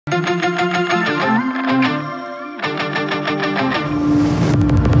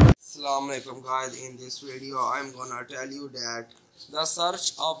Assalamualaikum guys. In this video I'm gonna tell you that the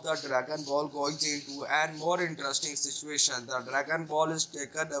search of the Dragon Ball goes into an more interesting situation. The Dragon Ball is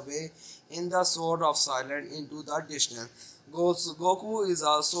taken away in the Sword of Silence into the distance. Goku is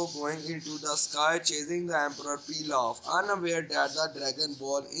also going into the sky chasing the Emperor Pilaf, unaware that the Dragon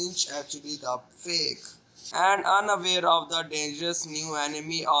Ball is actually the fake, and unaware of the dangerous new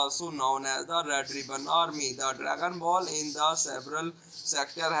enemy also known as the Red Ribbon Army. The Dragon Ball in the several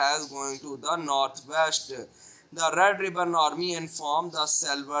sector has going to the northwest. The Red Ribbon Army informed the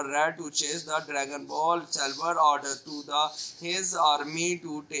Silver Red to chase the Dragon Ball. Silver ordered to his army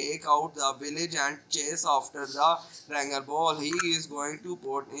to take out the village and chase after the Dragon Ball. He is going to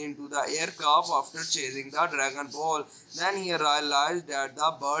put into the aircraft after chasing the Dragon Ball. Then he realized that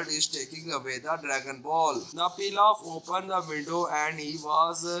the bird is taking away the Dragon Ball. The pilaf opened the window and he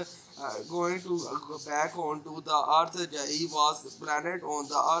was going to go back onto the earth. He was planet on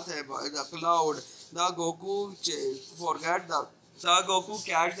the earth, the cloud. The Goku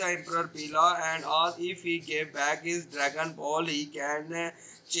catch the Emperor Pilaf and asked if he gave back his Dragon Ball, he can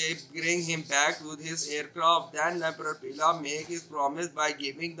bring him back to his aircraft. Then Emperor Pilaf make his promise by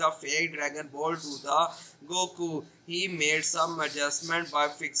giving the fake Dragon Ball to the Goku. He made some adjustment by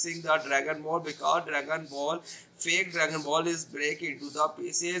fixing the Dragon Ball because fake Dragon Ball is break into the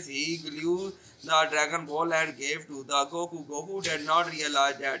pieces. He glued the Dragon Ball and gave to the Goku. Goku did not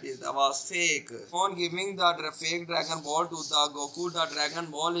realize that it was fake. On giving the fake Dragon Ball to the Goku, the Dragon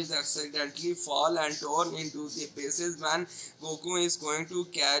Ball is accidentally fall and torn into the pieces when Goku is going to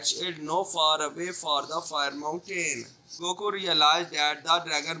catch it no far away for the Fire Mountain. Goku realized that the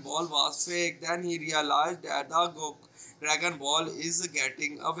Dragon Ball was fake. Then he realized that the Dragon Ball is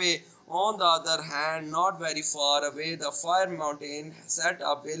getting away. On the other hand, not very far away, the Fire Mountain sat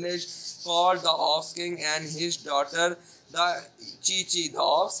a village called the Ox King and his daughter, the Chi-Chi. The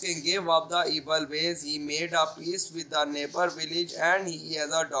Ox King gave up the evil ways. He made a peace with the neighbor village and he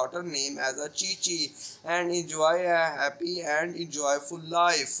has a daughter named as a Chi-Chi and enjoy a happy and enjoyable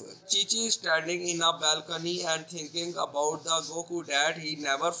life. Chi-Chi is standing in a balcony and thinking about the Goku, that he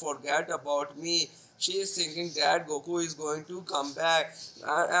never forget about me. She is thinking that Goku is going to come back.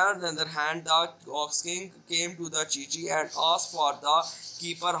 On the other hand, the Ox King came to the Chi-Chi and asked for the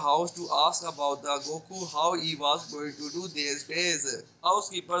keeper house to ask about the Goku, how he was going to do these days.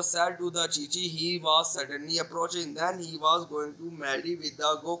 Housekeeper said to the Chi-Chi he was suddenly approaching. Then he was going to marry with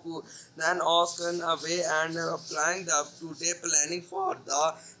the Goku. Then Ox King away and applying the today planning for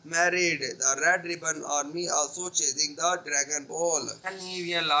the married. The Red Ribbon Army also chasing the Dragon Ball. And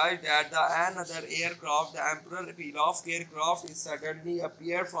he realized that another aircraft, the Emperor Pilaf aircraft, is suddenly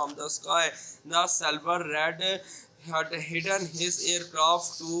appeared from the sky. The Silver Red had hidden his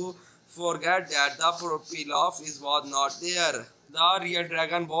aircraft to forget that the Pilaf was not there. The real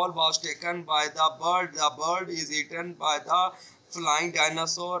Dragon Ball was taken by the bird. The bird is eaten by the flying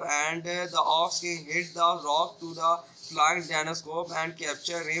dinosaur and the Ox King hit the rock to the flying dinosaur and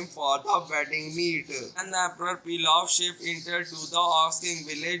captured him for the wedding meat. And the Emperor Pilaf ship entered to the Ox King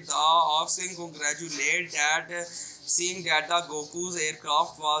village. The Ox King congratulated that seeing that the Goku's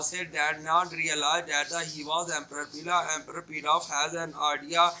aircraft was hit, did not realize that he was Emperor Pilaf. Emperor Pilaf has an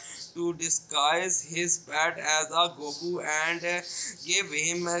idea to disguise his pet as a Goku and give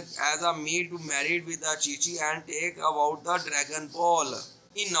him as a meat to marry with the Chi-Chi and take about the Dragon Ball.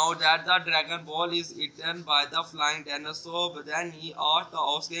 He knows that the Dragon Ball is eaten by the flying dinosaur, but then he asked the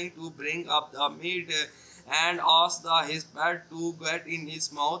Ox King to bring up the meat and asked his pet to get in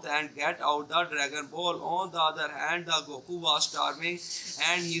his mouth and get out the Dragon Ball. On the other hand, the Goku was starving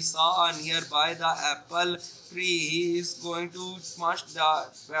and he saw nearby the apple tree. He is going to smash the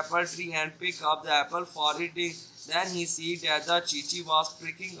apple tree and pick up the apple for eating. Then he see that the Chi-Chi was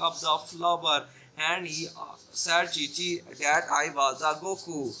picking up the flower and he said Chi-Chi that I was the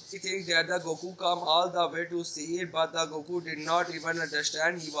Goku. He thinks that the Goku come all the way to see it, but the Goku did not even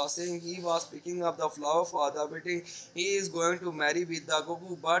understand. He was saying he was picking up the flower for the wedding. He is going to marry with the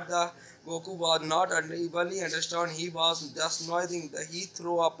Goku, but the Goku was not evenly understand. He was just noising. He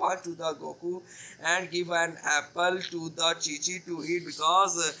threw a punch to the Goku and give an apple to the Chi-Chi to eat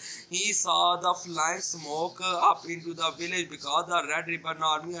because he saw the flying smoke up into the village because the Red Ribbon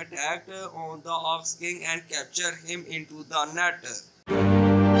Army attacked on the Ox King and captured him into the net.